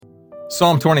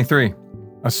Psalm 23,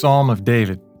 a psalm of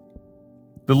David.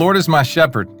 The Lord is my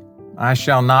shepherd, I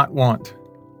shall not want.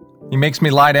 He makes me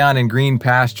lie down in green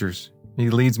pastures. He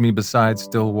leads me beside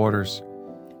still waters.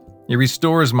 He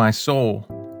restores my soul.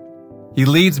 He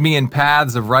leads me in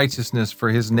paths of righteousness for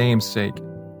his name's sake.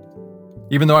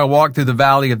 Even though I walk through the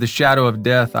valley of the shadow of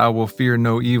death, I will fear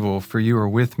no evil, for you are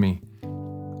with me.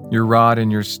 Your rod and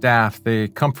your staff, they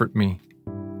comfort me.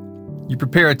 You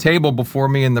prepare a table before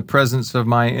me in the presence of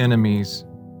my enemies.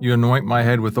 You anoint my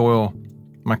head with oil.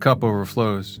 My cup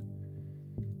overflows.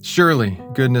 Surely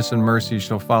goodness and mercy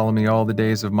shall follow me all the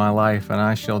days of my life, and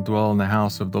I shall dwell in the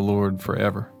house of the Lord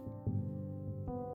forever.